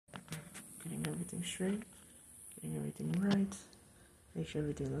Getting everything straight. Getting everything right. Make sure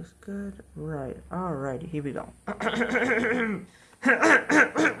everything looks good. Right. Alrighty, here we go.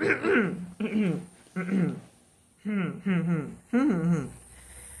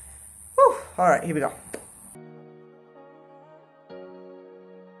 Alright, here we go.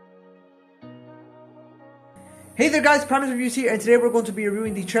 Hey there guys, Promise Reviews here, and today we're going to be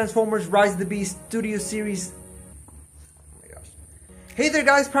reviewing the Transformers Rise of the Beast Studio Series. Oh my gosh. Hey there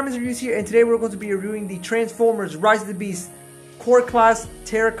guys, Promise Reviews here, and today we're going to be reviewing the Transformers Rise of the Beast Core Class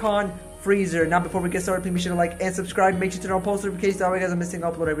Terracon Freezer. Now before we get started, please be sure to like and subscribe. Make sure to turn on post notifications that way you guys are missing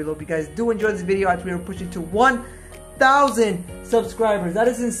upload every load. If you guys do enjoy this video, after we are pushing to 1,000 subscribers. That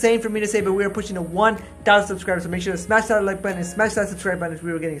is insane for me to say, but we are pushing to 1,000 subscribers. So make sure to smash that like button and smash that subscribe button if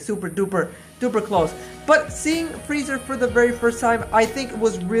we were getting super duper close. But seeing Freezer for the very first time, I think it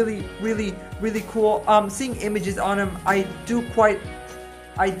was really cool. Seeing images on him, I did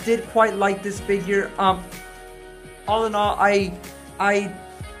quite like this figure. All in all, I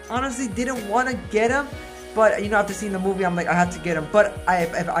honestly didn't want to get him, but you know, after seeing the movie, I'm like, I have to get him. But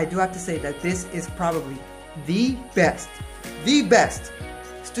I do have to say that this is probably the best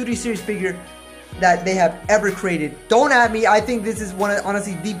Studio Series figure that they have ever created. Don't at me. I think this is one of,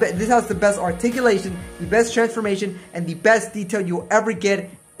 honestly, the best. This has the best articulation, the best transformation, and the best detail you'll ever get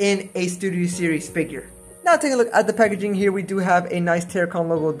in a Studio Series figure. Now taking a look at the packaging here, we do have a nice Terracon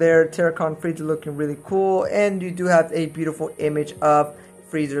logo there. Terracon Freezer looking really cool, and you do have a beautiful image of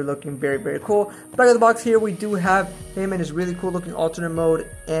Freezer looking very cool. Back of the box here, we do have him in his really cool looking alternate mode,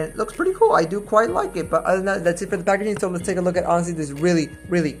 and it looks pretty cool. I do quite like it. But other than that, that's it for the packaging. So let's take a look at, honestly, this really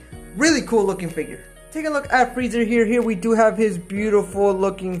cool looking figure. Take a look at Freezer here. Here we do have his beautiful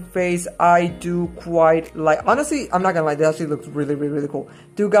looking face. I do quite like, honestly, I'm not gonna lie, this actually looks really cool.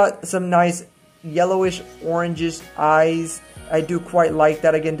 Do got some nice yellowish orangish eyes. I do quite like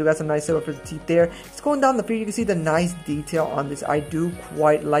that. Again, do got some nice silver for the teeth there. It's going down the figure. You can see the nice detail on this. I do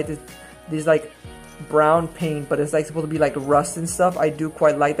quite like this. This like brown paint, but it's like supposed to be like rust and stuff. I do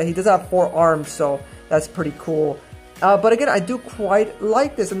quite like that. He does have 4 arms, so that's pretty cool. But again, I do quite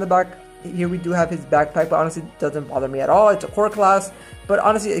like this. In the back here, we do have his backpack, but honestly, it doesn't bother me at all. It's a core class, but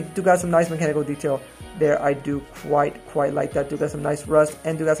honestly, it do got some nice mechanical detail there. I do quite like that. Do got some nice rust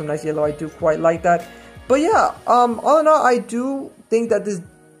and do got some nice yellow. I do quite like that. But yeah, all in all, I do think that this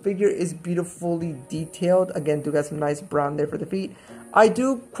figure is beautifully detailed. Again, do got some nice brown there for the feet. I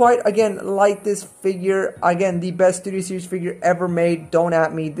do quite, again, like this figure. Again, the best Studio Series figure ever made. Don't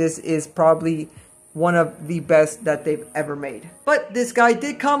at me. This is probably one of the best that they've ever made. But this guy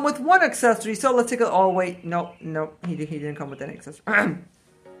did come with 1 accessory, so let's take a, oh wait, no, he didn't come with any accessory.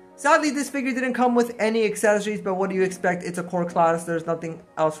 Sadly, this figure didn't come with any accessories, but what do you expect? It's a core class. There's nothing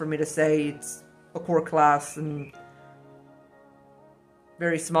else for me to say. It's a core class and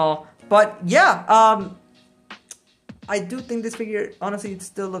very small. But yeah, I do think this figure, honestly, it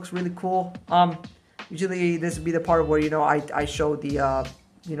still looks really cool. Usually this would be the part where, you know, I show the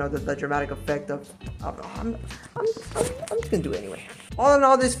you know, the dramatic effect of I'm just gonna do it anyway. All in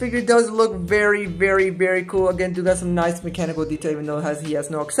all, this figure does look very cool. Again, do got some nice mechanical detail, even though he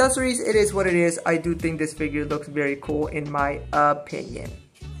has no accessories. It is what it is. I do think this figure looks very cool in my opinion.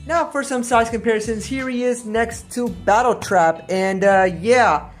 Now for some size comparisons, here he is next to Battle Trap, and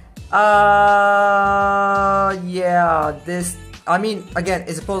yeah, this, I mean, again,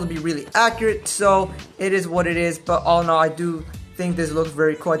 it's supposed to be really accurate, so it is what it is. But all in all, I do think this looks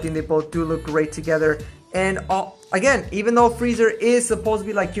very cool. I think they both do look great together. And again, even though Freezer is supposed to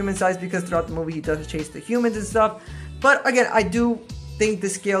be like human size, because throughout the movie he does chase the humans and stuff, but again, I do think the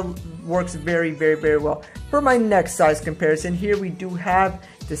scale works very well. For my next size comparison, here we do have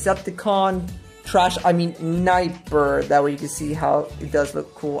Decepticon Niper. That way you can see how it does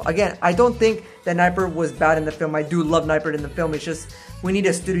look cool. Again, I don't think that Niper was bad in the film. I do love Niper in the film. It's just we need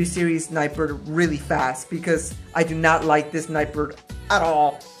a Studio Series Niper really fast, because I do not like this Niper at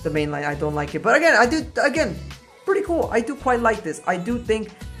all. The main line, I don't like it. But again, pretty cool. I do quite like this. I do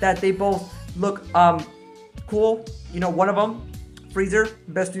think that they both look cool. You know, one of them, Freezer,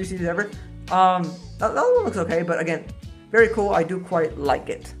 best Studio Series ever. The other one looks okay, but again, very cool. I do quite like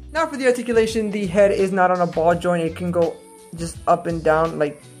it. Now for the articulation, the head is not on a ball joint. It can go just up and down,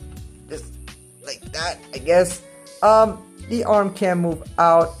 like just like that, I guess. The arm can move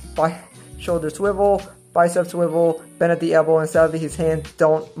out by shoulder swivel, bicep swivel, bend at the elbow, and sadly his hands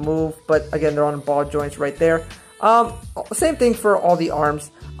don't move, but again, they're on ball joints right there. Same thing for all the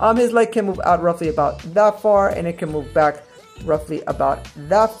arms. His leg can move out roughly about that far, and it can move back roughly about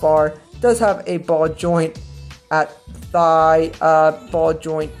that far. Does have a ball joint at thigh, ball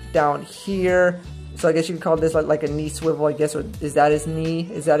joint down here, So I guess you can call this like a knee swivel, I guess. Or is that his knee?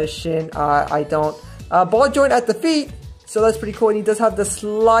 Is that his shin? I don't. Ball joint at the feet. So that's pretty cool. And he does have the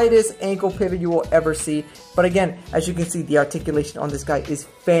slightest ankle pivot you will ever see. But again, as you can see, the articulation on this guy is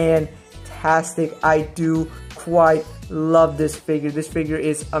fantastic. I do quite love this figure. This figure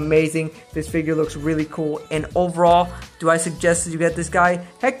is amazing. This figure looks really cool. And overall, do I suggest that you get this guy?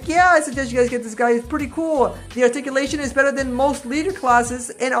 Heck yeah, I suggest you guys get this guy. It's pretty cool. The articulation is better than most leader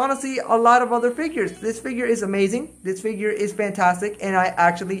classes and honestly a lot of other figures. This figure is amazing. This figure is fantastic and I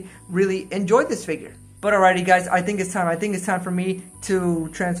actually really enjoyed this figure. But alrighty guys, I think it's time. I think it's time for me to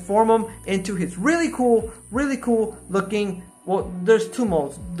transform him into his really cool looking. Well, there's two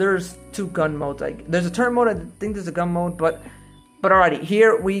modes. There's two gun modes. There's a turret mode. I think there's a gun mode. But alrighty,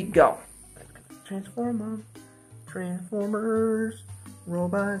 here we go. Transform 'em. Transformers,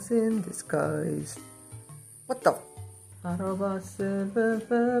 robots in disguise. What the? Autobots.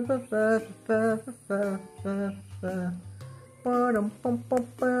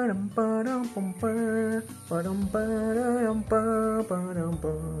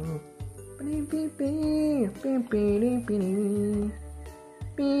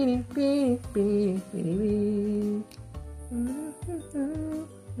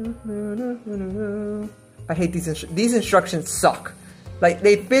 I hate these instructions suck. Like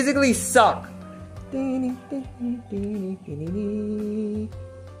they physically suck.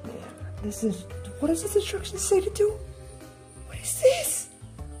 This is what does this instruction say to do? What is this?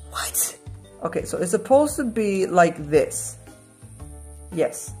 What? Okay, so it's supposed to be like this.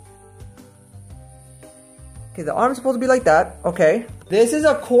 Yes. Okay, the arm's supposed to be like that. Okay. This is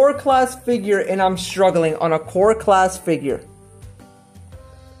a core class figure and I'm struggling on a core class figure.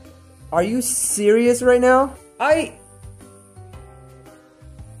 Are you serious right now?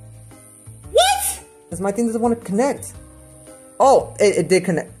 What? Because my thing doesn't want to connect. Oh, it did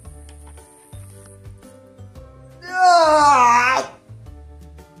connect.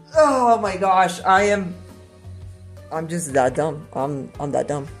 Oh my gosh, I'm just that dumb. I'm that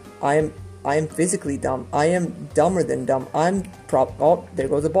dumb. I am physically dumb. I am dumber than dumb. Oh, there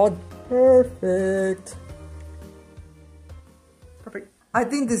goes the ball. Perfect. Perfect. I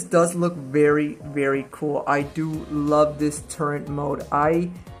think this does look very, very cool. I do love this turret mode.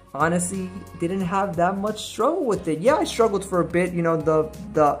 I honestly didn't have that much struggle with it. Yeah, I struggled for a bit. You know,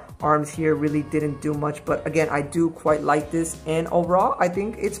 the arms here really didn't do much. But again, I do quite like this. And overall, I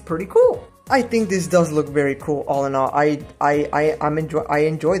think it's pretty cool. I think this does look very cool all in all. I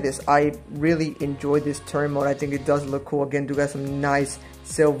enjoy this. I really enjoy this turret mode. I think it does look cool. Again, do got some nice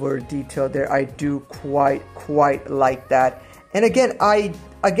silver detail there. I do quite like that. And again,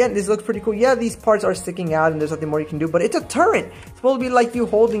 this looks pretty cool. Yeah, these parts are sticking out and there's nothing more you can do, but it's a turret. It's supposed to be like you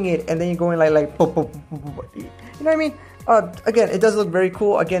holding it and then you're going like you know what I mean? Again, it does look very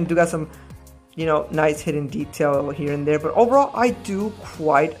cool. Again, do got some, you know, nice hidden detail here and there, but overall, I do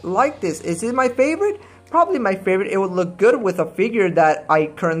quite like this. Is it my favorite? Probably my favorite. It would look good with a figure that I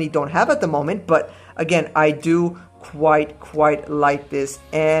currently don't have at the moment, but again, I do quite like this.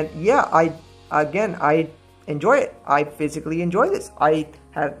 And yeah, I enjoy it. I physically enjoy this. I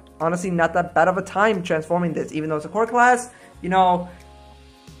have honestly not that bad of a time transforming this, even though it's a core class, you know,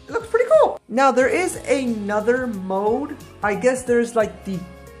 it looks pretty cool. Now there is another mode. I guess there's like the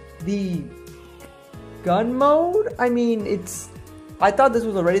gun mode. I mean, I thought this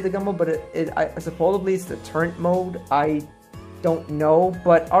was already the gun mode, but supposedly it's the turret mode. I don't know,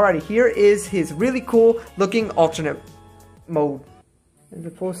 but alrighty, here is his really cool looking alternate mode. I'm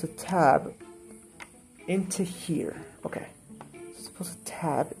supposed to tab into here. Okay, supposed to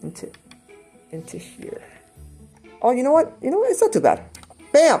tab into here. Oh, you know what? You know what? It's not too bad.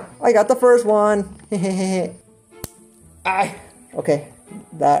 Bam! I got the first one. Ah, okay,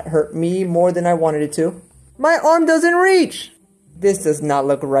 that hurt me more than I wanted it to. My arm doesn't reach. This does not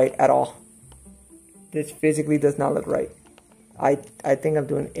look right at all. This physically does not look right. I think I'm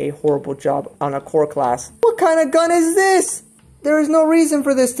doing a horrible job on a core class. What kind of gun is this? There is no reason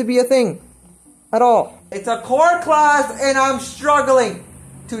for this to be a thing at all. It's a core class and I'm struggling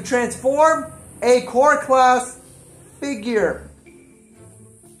to transform a core class figure.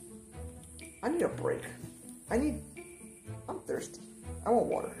 I need a break. I'm thirsty. I want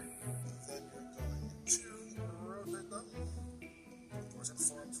water. Then you're going to rotate them towards it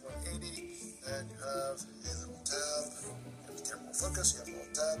forms 180, and you have a little tab. You have to careful focus, you have a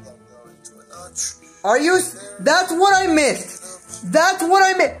little tab that'll go into a notch. Are you? That's what I missed. That's what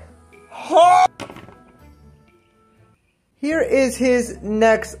I missed. Oh. Here is his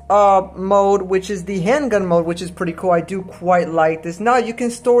next mode, which is the handgun mode, which is pretty cool. I do quite like this. Now you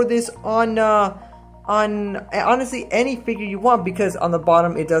can store this on honestly any figure you want, because on the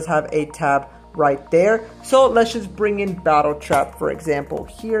bottom it does have a tab right there. So let's just bring in Battle Trap, for example,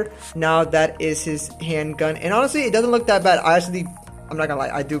 here. Now that is his handgun. And honestly, it doesn't look that bad. I'm not gonna lie,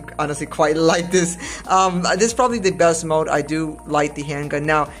 I do honestly quite like this. This is probably the best mode. I do like the handgun.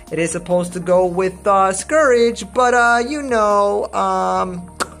 Now, it is supposed to go with Scourge, but you know,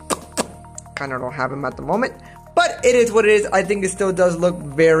 kind of don't have him at the moment. But it is what it is. I think it still does look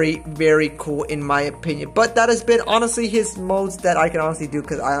very, very cool in my opinion. But that has been honestly his modes that I can honestly do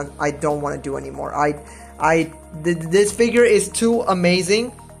because I don't want to do anymore. This figure is too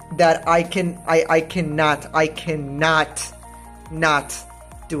amazing that I cannot not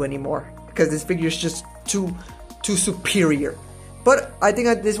do anymore because this figure is just too superior. But I think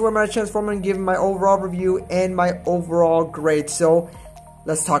this is where my transformer and give my overall review and my overall grade. So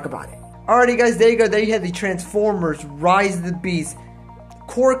let's talk about it. Alrighty guys, there you go. There you have the Transformers Rise of the Beast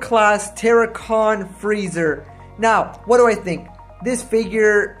Core Class Terracon Freezer. Now, what do I think? This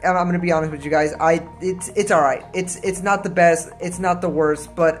figure, I'm gonna be honest with you guys. It's alright. It's not the best. It's not the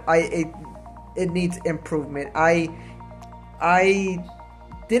worst, but it needs improvement. I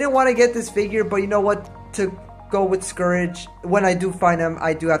didn't want to get this figure, but you know what? To go with Scourge, when I do find him,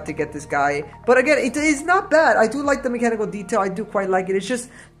 I do have to get this guy. But again, it is not bad. I do like the mechanical detail. I do quite like it. It's just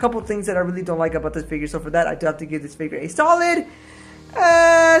a couple things that I really don't like about this figure. So for that, I do have to give this figure a solid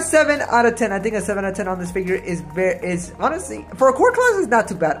 7 out of 10. I think a 7 out of 10 on this figure is honestly, for a core class, is not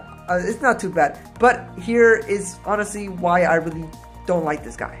too bad. It's not too bad. But here is honestly why I really don't like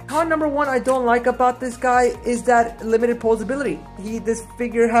this guy. Con number 1 I don't like about this guy is that limited posability. This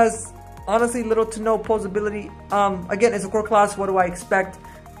figure has honestly little to no posability. Again, it's a core class. What do I expect?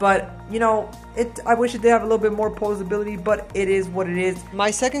 But you know, I wish it did have a little bit more posability, but it is what it is.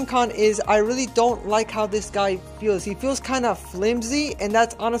 My second con is I really don't like how this guy feels. He feels kind of flimsy, and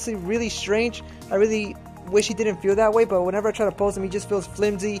that's honestly really strange. I really wish he didn't feel that way, but whenever I try to pose him, he just feels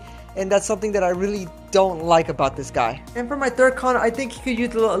flimsy, and that's something that I really don't like about this guy. And for my third con, I think he could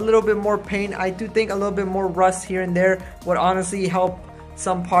use a little bit more paint. I do think a little bit more rust here and there would honestly help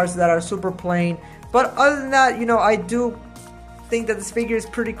some parts that are super plain. But other than that, you know, I do think that this figure is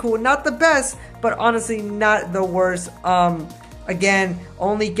pretty cool. Not the best, but honestly not the worst. Again,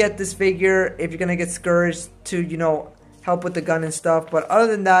 only get this figure if you're gonna get Scourge to, you know, help with the gun and stuff. But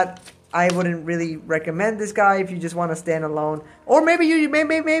other than that, I wouldn't really recommend this guy if you just want to stand alone. Or maybe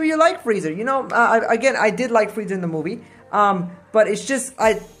you like Freezer. You know, again, I did like Freezer in the movie. But it's just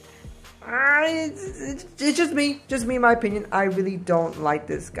it's just me, in my opinion. I really don't like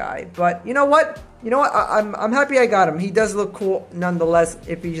this guy. But you know what? I'm happy I got him. He does look cool nonetheless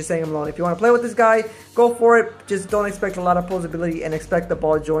if you're just saying him alone. If you want to play with this guy, go for it. Just don't expect a lot of posability and expect the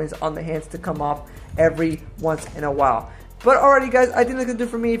ball joints on the hands to come off every once in a while. But alrighty guys, I think that's going to do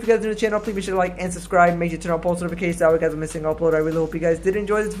for me. If you guys are new to the channel, please be sure to like and subscribe. Make sure to turn on post notifications so that way you guys are missing an upload. I really hope you guys did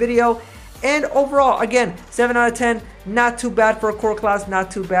enjoy this video. And overall, again, 7 out of 10. Not too bad for a core class, not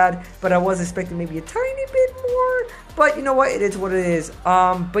too bad. But I was expecting maybe a tiny bit more. But you know what, it is what it is.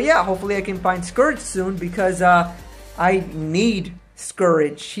 But yeah, hopefully I can find Scourge soon because I need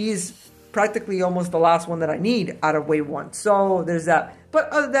Scourge. He's practically almost the last one that I need out of Wave 1. So there's that. But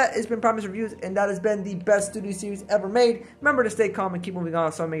other than that, it's been Promise Reviews, and that has been the best studio series ever made. Remember to stay calm and keep moving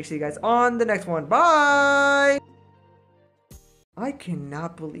on, so I'll make sure you guys on the next one. Bye! I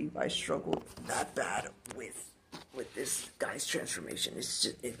cannot believe I struggled that bad with this guy's transformation. It's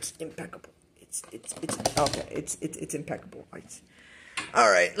just, it's impeccable. It's impeccable. All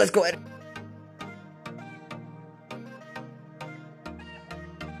right, let's go ahead.